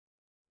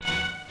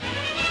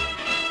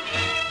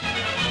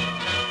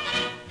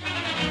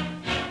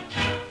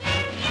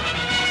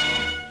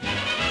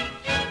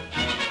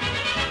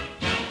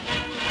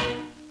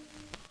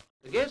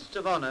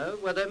of honour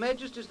were Their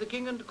Majesties the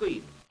King and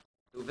Queen,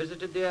 who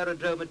visited the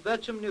aerodrome at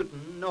Bircham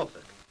Newton,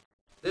 Norfolk.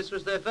 This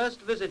was their first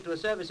visit to a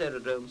service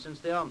aerodrome since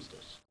the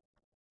armistice.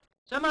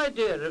 Some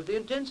idea of the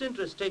intense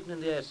interest taken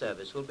in the air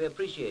service will be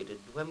appreciated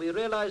when we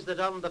realise that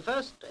on the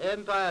first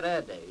Empire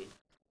Air Day,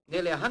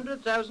 nearly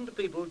 100,000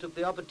 people took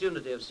the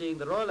opportunity of seeing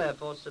the Royal Air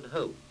Force at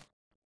home.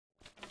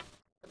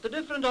 At the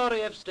different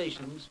RAF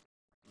stations,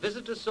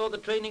 visitors saw the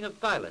training of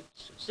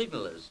pilots,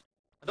 signallers,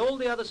 and all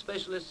the other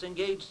specialists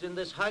engaged in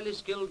this highly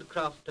skilled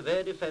craft of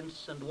air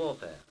defence and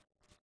warfare.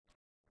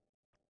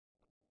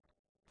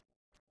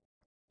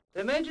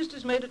 Their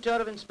Majesties made a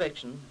tour of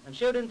inspection and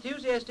showed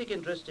enthusiastic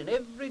interest in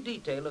every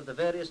detail of the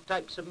various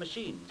types of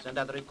machines and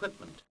other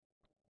equipment.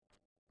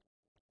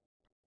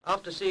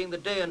 After seeing the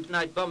day and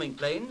night bombing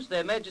planes,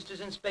 Their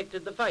Majesties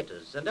inspected the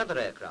fighters and other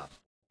aircraft.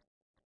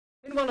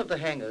 In one of the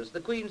hangars,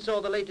 the Queen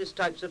saw the latest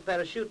types of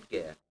parachute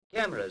gear,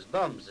 cameras,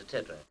 bombs,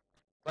 etc.,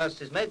 whilst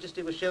His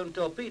Majesty was shown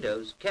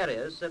torpedoes,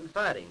 carriers, and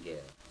firing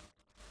gear.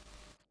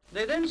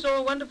 They then saw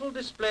a wonderful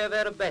display of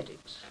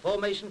aerobatics,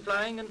 formation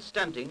flying and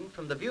stunting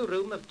from the view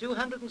room of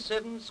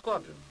 207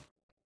 Squadron.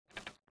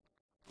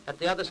 At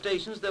the other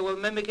stations, there were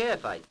mimic air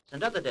fights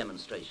and other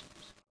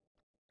demonstrations.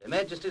 Their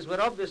Majesties were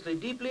obviously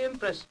deeply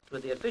impressed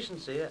with the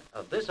efficiency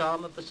of this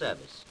arm of the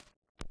service.